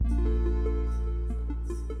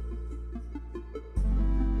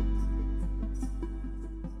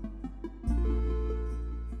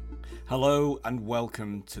Hello and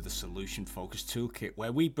welcome to the Solution Focus Toolkit,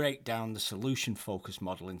 where we break down the solution focus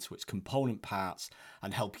model into its component parts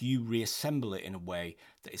and help you reassemble it in a way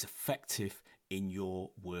that is effective in your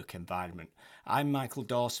work environment. I'm Michael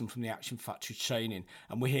Dawson from the Action Factory Training,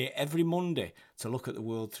 and we're here every Monday to look at the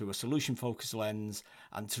world through a solution focus lens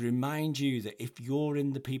and to remind you that if you're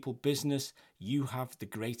in the people business, you have the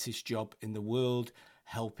greatest job in the world,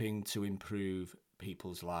 helping to improve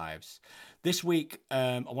people's lives. This week,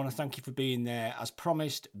 I want to thank you for being there. As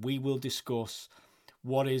promised, we will discuss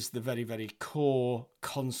what is the very, very core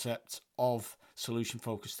concept of solution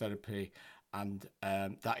focused therapy, and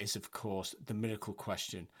that is, of course, the miracle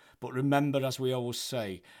question. But remember, as we always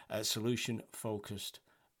say, solution focused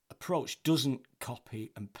approach doesn't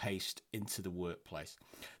copy and paste into the workplace.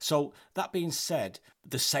 So that being said,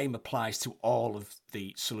 the same applies to all of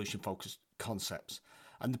the solution focused concepts.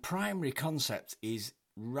 And the primary concept is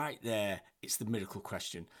right there. It's the miracle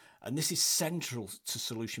question. And this is central to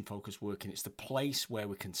solution focused working. It's the place where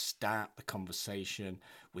we can start the conversation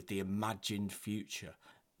with the imagined future.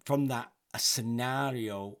 From that, a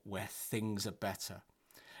scenario where things are better.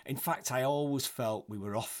 In fact, I always felt we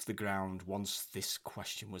were off the ground once this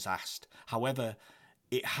question was asked. However,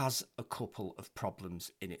 it has a couple of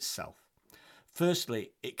problems in itself.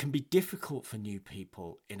 Firstly, it can be difficult for new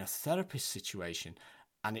people in a therapist situation,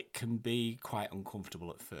 and it can be quite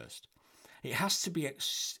uncomfortable at first. It has to be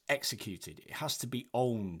executed. It has to be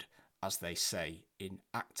owned, as they say in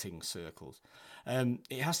acting circles.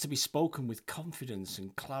 It has to be spoken with confidence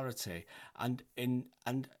and clarity, and in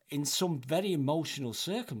some very emotional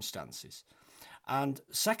circumstances. And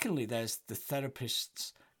secondly, there's the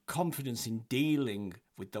therapist's confidence in dealing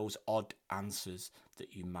with those odd answers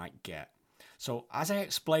that you might get. So, as I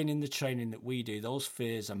explain in the training that we do, those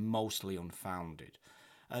fears are mostly unfounded.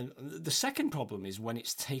 And the second problem is when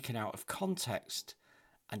it's taken out of context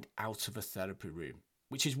and out of a therapy room,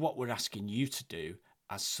 which is what we're asking you to do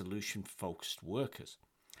as solution-focused workers.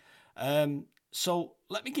 So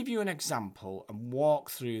let me give you an example and walk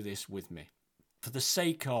through this with me. For the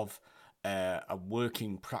sake of a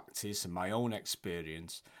working practice and my own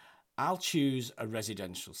experience, I'll choose a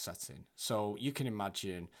residential setting. So you can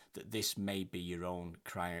imagine that this may be your own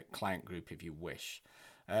client group if you wish.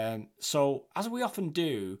 So, as we often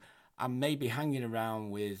do, I may be hanging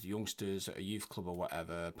around with youngsters at a youth club or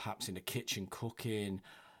whatever, perhaps in a kitchen cooking,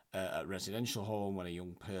 at a residential home when a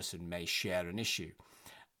young person may share an issue.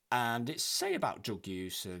 And it's, say, about drug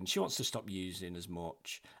use, and she wants to stop using as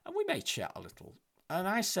much, and we may chat a little. And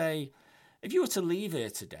I say, if you were to leave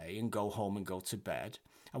here today and go home and go to bed,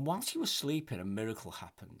 and whilst you were sleeping, a miracle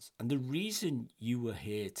happens, and the reason you were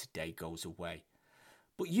here today goes away.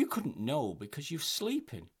 But you couldn't know because you're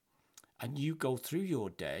sleeping and you go through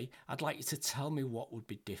your day. I'd like you to tell me what would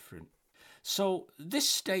be different. So this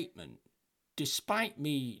statement, despite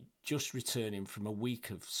me just returning from a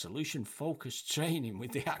week of solution-focused training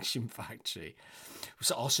with the Action Factory,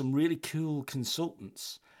 or some really cool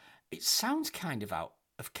consultants, it sounds kind of out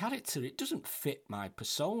of character. It doesn't fit my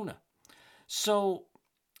persona. So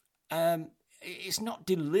it's not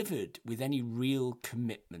delivered with any real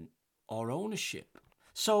commitment or ownership.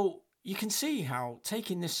 So you can see how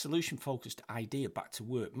taking this solution-focused idea back to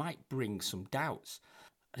work might bring some doubts.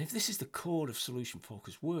 And if this is the core of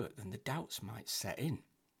solution-focused work, then the doubts might set in.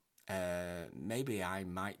 Maybe I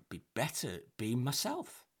might be better being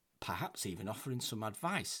myself, perhaps even offering some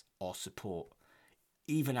advice or support,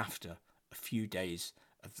 even after a few days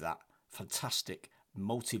of that fantastic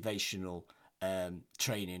motivational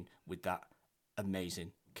training with that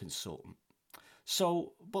amazing consultant.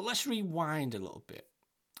 So, but let's rewind a little bit.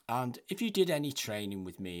 And if you did any training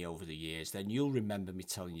with me over the years, then you'll remember me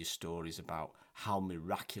telling you stories about how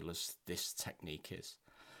miraculous this technique is.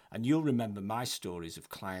 And you'll remember my stories of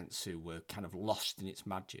clients who were kind of lost in its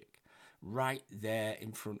magic, right there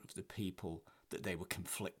in front of the people that they were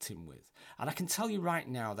conflicting with. And I can tell you right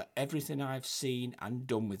now that everything I've seen and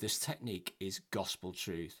done with this technique is gospel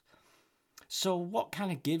truth. So what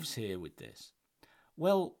kind of gives here with this?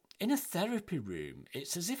 Well, in a therapy room,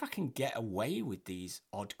 it's as if I can get away with these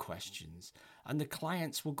odd questions and the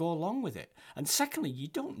clients will go along with it. And secondly, you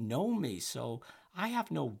don't know me, so I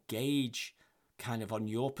have no gauge kind of on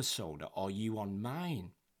your persona or you on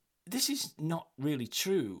mine. This is not really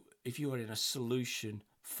true if you are in a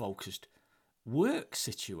solution-focused work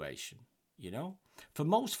situation, you know. For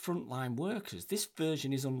most frontline workers, this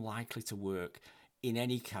version is unlikely to work in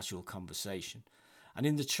any casual conversation. And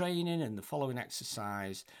in the training and the following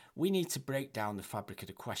exercise, we need to break down the fabric of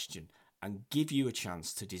the question and give you a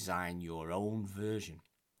chance to design your own version.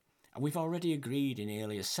 And we've already agreed in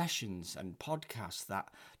earlier sessions and podcasts that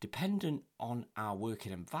dependent on our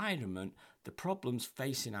working environment, the problems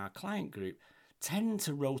facing our client group tend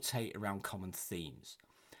to rotate around common themes.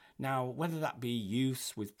 Now, whether that be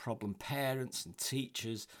youths with problem parents and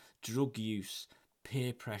teachers, drug use,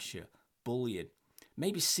 peer pressure, bullying,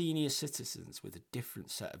 maybe senior citizens with a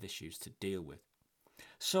different set of issues to deal with.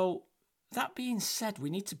 So, that being said, we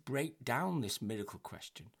need to break down this miracle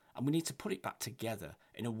question and we need to put it back together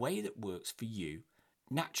in a way that works for you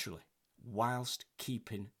naturally, whilst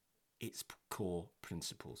keeping its core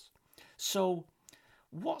principles. So,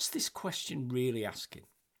 what's this question really asking?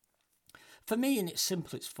 For me, in its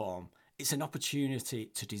simplest form, it's an opportunity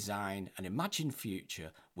to design an imagined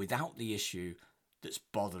future without the issue that's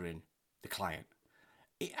bothering the client.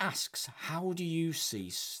 It asks, how do you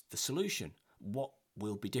see the solution? What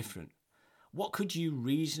will be different? What could you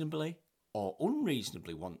reasonably or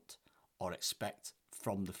unreasonably want or expect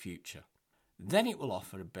from the future? Then it will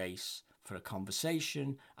offer a base for a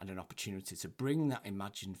conversation and an opportunity to bring that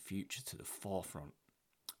imagined future to the forefront.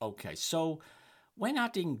 Okay, so when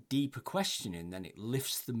adding deeper questioning, then it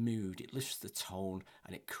lifts the mood, it lifts the tone,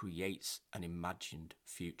 and it creates an imagined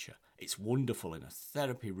future. It's wonderful in a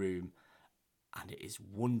therapy room, and it is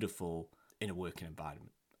wonderful in a working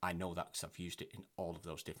environment. I know that because I've used it in all of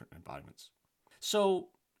those different environments. So,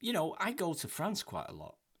 I go to France quite a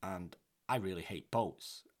lot, and I really hate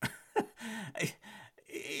boats.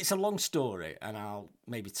 It's a long story, and I'll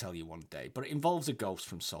maybe tell you one day, but it involves a ghost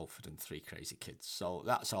from Salford and 3 crazy kids, so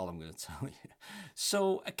that's all I'm going to tell you.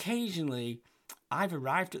 So occasionally, I've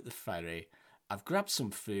arrived at the ferry, I've grabbed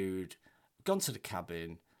some food, gone to the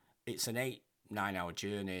cabin, it's an 8-9 hour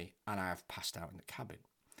journey, and I've passed out in the cabin,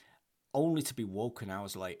 only to be woken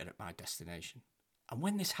hours later at my destination. And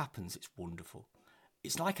when this happens, it's wonderful.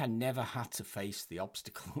 It's like I never had to face the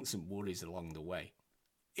obstacles and worries along the way.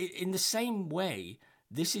 In the same way,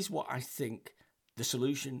 this is what I think the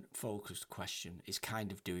solution-focused question is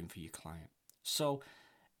kind of doing for your client. So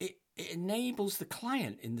it enables the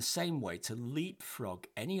client in the same way to leapfrog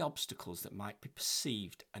any obstacles that might be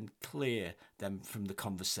perceived and clear them from the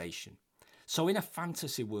conversation. So in a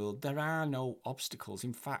fantasy world, there are no obstacles.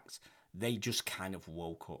 In fact, they just kind of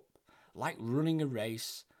woke up. Like running a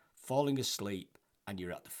race, falling asleep, and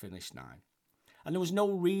you're at the finish line. And there was no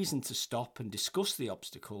reason to stop and discuss the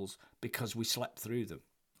obstacles because we slept through them.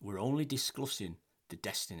 We're only discussing the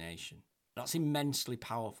destination. That's immensely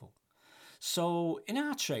powerful. So in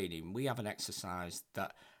our training, we have an exercise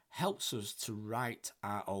that helps us to write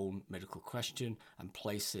our own miracle question and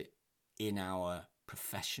place it in our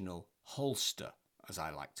professional holster, as I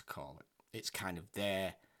like to call it. It's kind of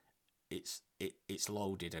there, it's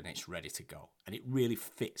loaded and it's ready to go. And it really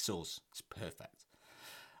fits us. It's perfect.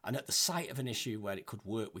 And at the sight of an issue where it could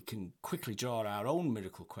work, we can quickly draw our own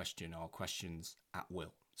miracle question or questions at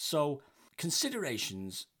will. So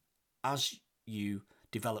considerations as you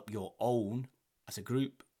develop your own as a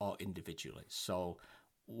group or individually. So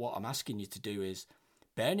what I'm asking you to do is,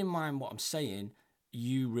 bearing in mind what I'm saying,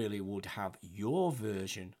 you really would have your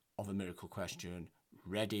version of a miracle question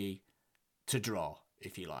ready to draw,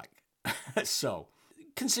 if you like. So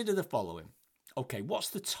consider the following. Okay, what's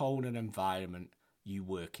the tone and environment you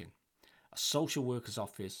work in? A social worker's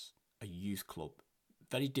office, a youth club.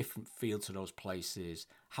 Very different feel to those places.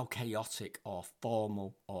 How chaotic or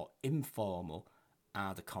formal or informal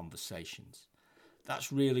are the conversations?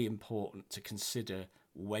 That's really important to consider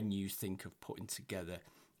when you think of putting together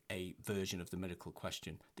a version of the miracle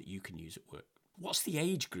question that you can use at work. What's the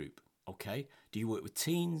age group? Okay, do you work with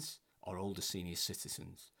teens or older senior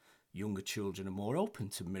citizens? Younger children are more open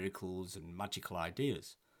to miracles and magical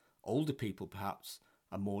ideas. Older people perhaps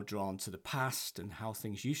are more drawn to the past and how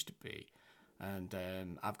things used to be. And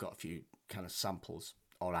I've got a few kind of samples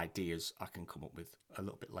or ideas I can come up with a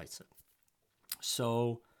little bit later.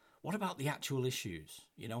 So what about the actual issues?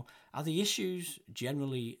 Are the issues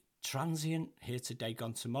generally transient, here today,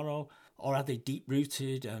 gone tomorrow? Or are they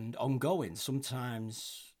deep-rooted and ongoing?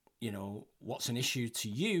 Sometimes, what's an issue to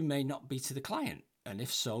you may not be to the client. And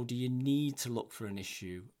if so, do you need to look for an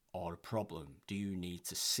issue or a problem? Do you need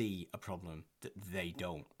to see a problem that they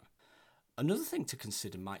don't? Another thing to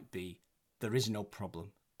consider might be there is no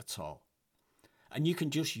problem at all. And you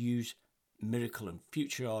can just use miracle and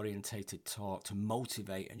future-orientated talk to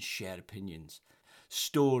motivate and share opinions.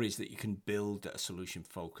 Stories that you can build that are solution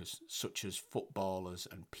focused, such as footballers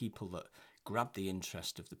and people that grab the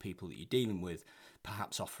interest of the people that you're dealing with,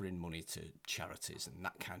 perhaps offering money to charities and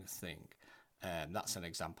that kind of thing. That's an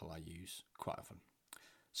example I use quite often.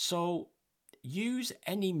 So use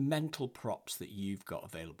any mental props that you've got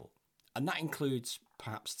available. And that includes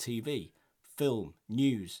perhaps TV, film,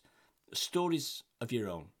 news, stories of your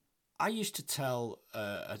own. I used to tell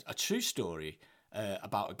a true story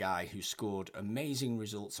about a guy who scored amazing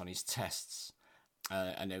results on his tests.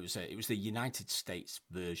 And it was the United States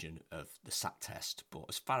version of the SAT test. But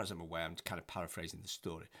as far as I'm aware, I'm kind of paraphrasing the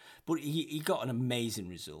story. But he got an amazing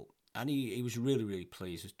result. And he was really, really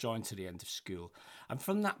pleased. He was drawing to the end of school. And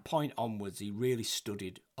from that point onwards, he really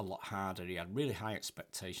studied a lot harder. He had really high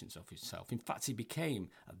expectations of himself. In fact, he became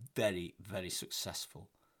a very, very successful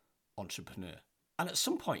entrepreneur. And at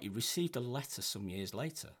some point, he received a letter some years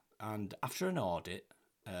later. And after an audit,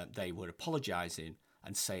 they were apologising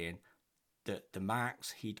and saying that the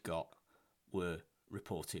marks he'd got were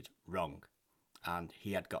reported wrong. And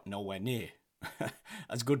he had got nowhere near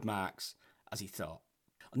as good marks as he thought.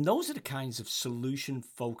 And those are the kinds of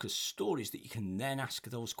solution-focused stories that you can then ask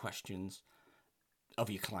those questions of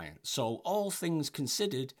your client. So all things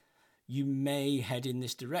considered, you may head in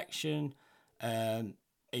this direction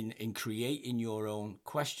in creating your own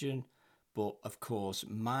question. But of course,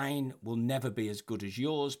 mine will never be as good as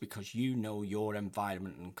yours because you know your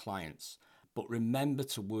environment and clients. But remember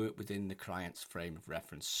to work within the client's frame of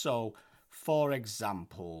reference. So, for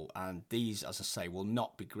example, and these, as I say, will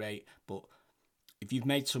not be great, but if you've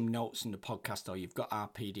made some notes in the podcast or you've got our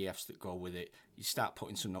PDFs that go with it, you start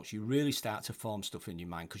putting some notes, you really start to form stuff in your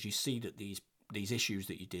mind because you see that these issues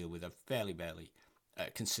that you deal with are fairly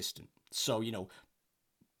consistent. So,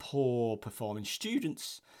 poor performing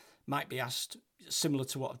students might be asked, similar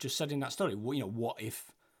to what I've just said in that story, what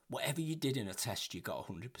if whatever you did in a test, you got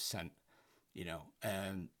 100%?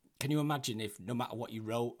 Can you imagine if no matter what you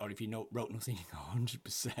wrote, or if you wrote nothing, you got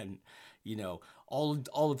 100%?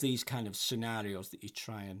 All of these kind of scenarios that you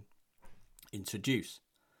try and introduce.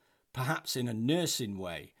 Perhaps in a nursing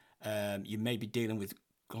way, you may be dealing with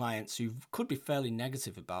clients who could be fairly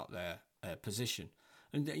negative about their position.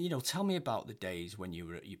 And, tell me about the days when you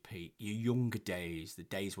were at your peak, your younger days, the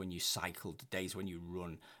days when you cycled, the days when you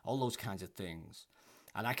run, all those kinds of things.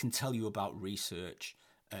 And I can tell you about research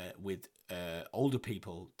with older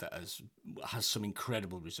people that has some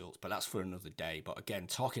incredible results, but that's for another day. But again,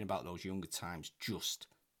 talking about those younger times just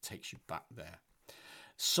takes you back there.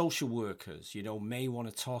 Social workers, may want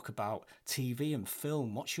to talk about TV and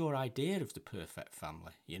film. What's your idea of the perfect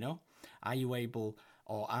family? Are you able,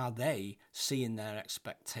 or are they seeing their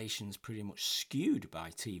expectations pretty much skewed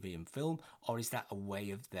by TV and film? Or is that a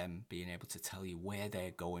way of them being able to tell you where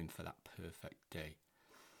they're going for that perfect day?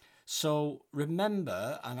 So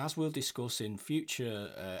remember, and as we'll discuss in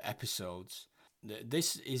future episodes,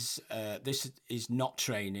 this is not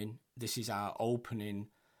training. This is our opening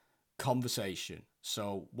conversation.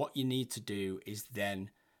 So what you need to do is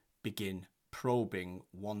then begin probing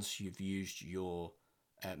once you've used your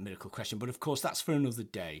miracle question. But of course, that's for another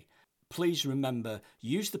day. Please remember,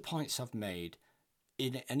 use the points I've made.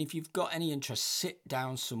 And if you've got any interest, sit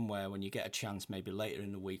down somewhere when you get a chance, maybe later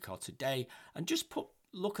in the week or today, and just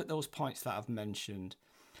look at those points that I've mentioned.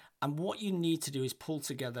 And what you need to do is pull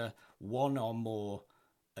together one or more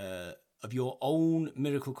of your own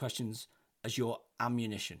miracle questions as your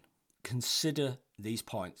ammunition. Consider these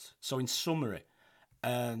points. So in summary,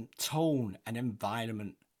 tone and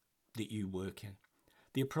environment that you work in,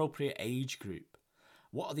 the appropriate age group.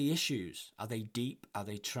 What are the issues? Are they deep? Are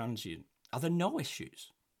they transient? Are there no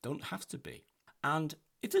issues? Don't have to be. And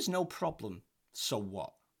if there's no problem, so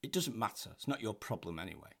what? It doesn't matter. It's not your problem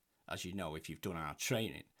anyway. As you know, if you've done our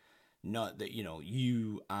training, not that,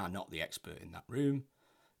 you are not the expert in that room.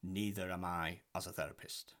 Neither am I as a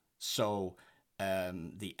therapist. So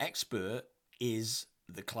the expert is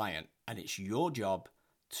the client, and it's your job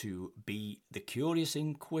to be the curious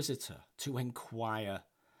inquisitor, to inquire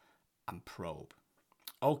and probe.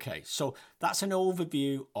 Okay, so that's an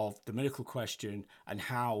overview of the miracle question and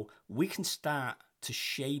how we can start to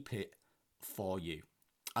shape it for you.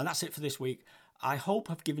 And that's it for this week. I hope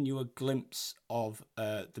I've given you a glimpse of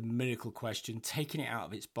the miracle question, taking it out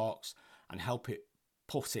of its box and help it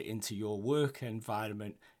put it into your work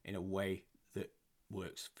environment in a way that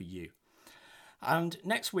works for you. And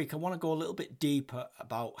next week, I want to go a little bit deeper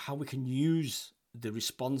about how we can use the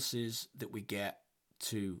responses that we get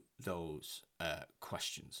to those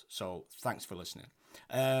questions. So thanks for listening.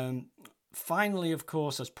 Finally, of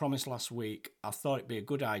course, as promised last week, I thought it'd be a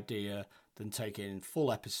good idea than taking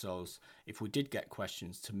full episodes, if we did get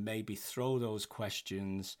questions, to maybe throw those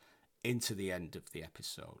questions into the end of the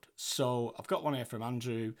episode. So I've got one here from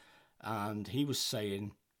Andrew, and he was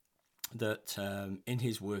saying that in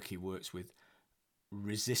his work, he works with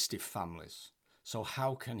resistive families. So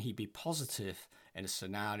how can he be positive in a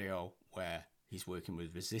scenario where he's working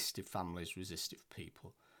with resistive families, resistive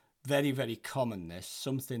people? Very, very common, this,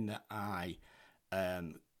 something that I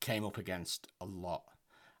came up against a lot.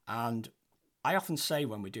 And I often say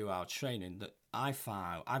when we do our training that I've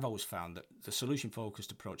always found that the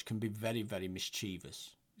solution-focused approach can be very, very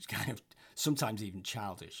mischievous. It's kind of sometimes even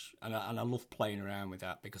childish. And I love playing around with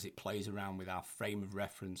that because it plays around with our frame of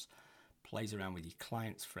reference, plays around with your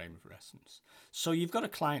client's frame of reference. So you've got a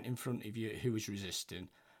client in front of you who is resisting.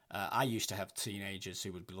 I used to have teenagers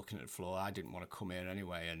who would be looking at the floor. I didn't want to come here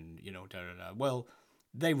anyway, and Well,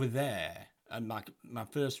 they were there, and my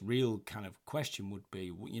first real kind of question would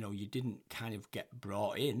be, you didn't kind of get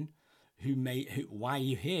brought in. Why are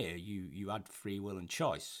you here? You had free will and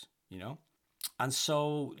choice, And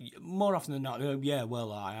so more often than not,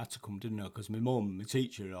 I had to come, didn't I? Because my mum, my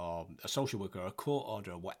teacher, or a social worker, or a court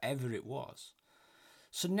order, or whatever it was.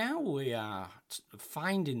 So now we are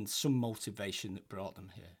finding some motivation that brought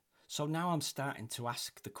them here. So now I'm starting to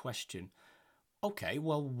ask the question, okay,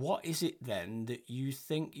 well, what is it then that you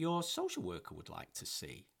think your social worker would like to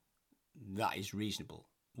see that is reasonable?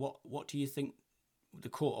 What do you think the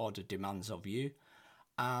court order demands of you?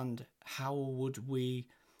 And how would we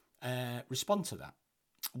respond to that?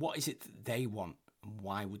 What is it that they want, and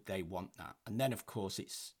why would they want that? And then, of course,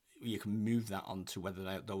 you can move that on to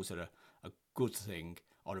whether those are a good thing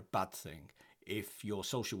or a bad thing. If your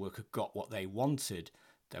social worker got what they wanted,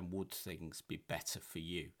 then would things be better for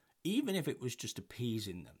you, even if it was just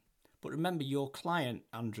appeasing them? But remember, your client,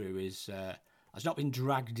 Andrew, has not been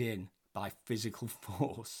dragged in by physical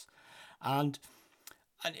force. And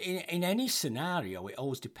in any scenario, it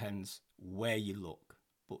always depends where you look.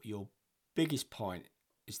 But your biggest point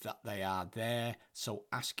is that they are there. So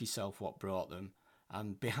ask yourself what brought them.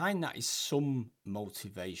 And behind that is some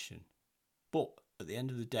motivation. But at the end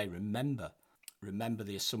of the day, remember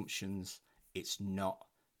the assumptions. It's not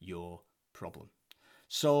your problem.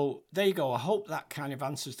 So there you go. I hope that kind of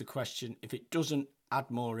answers the question. If it doesn't, add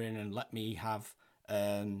more in and let me have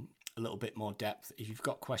a little bit more depth. If you've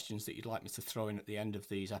got questions that you'd like me to throw in at the end of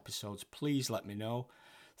these episodes, please let me know.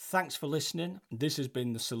 Thanks for listening. This has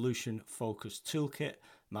been the Solution Focused Toolkit.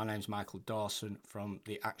 My name's Michael Dawson from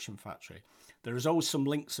the Action Factory. There is always some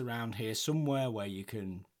links around here somewhere where you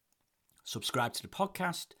can subscribe to the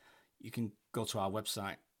podcast. You can go to our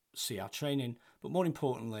website, see our training, but more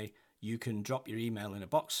importantly, you can drop your email in a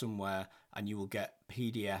box somewhere and you will get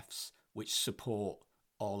PDFs which support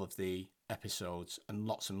all of the episodes and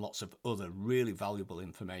lots of other really valuable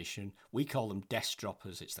information. We call them desk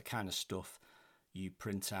droppers. It's the kind of stuff you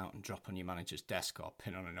print out and drop on your manager's desk or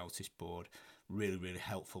pin on a notice board. Really, really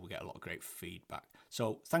helpful. We get a lot of great feedback.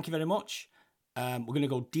 So thank you very much. We're going to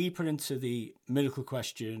go deeper into the miracle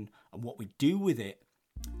question and what we do with it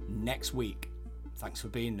next week. Thanks for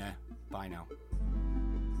being there. Bye now.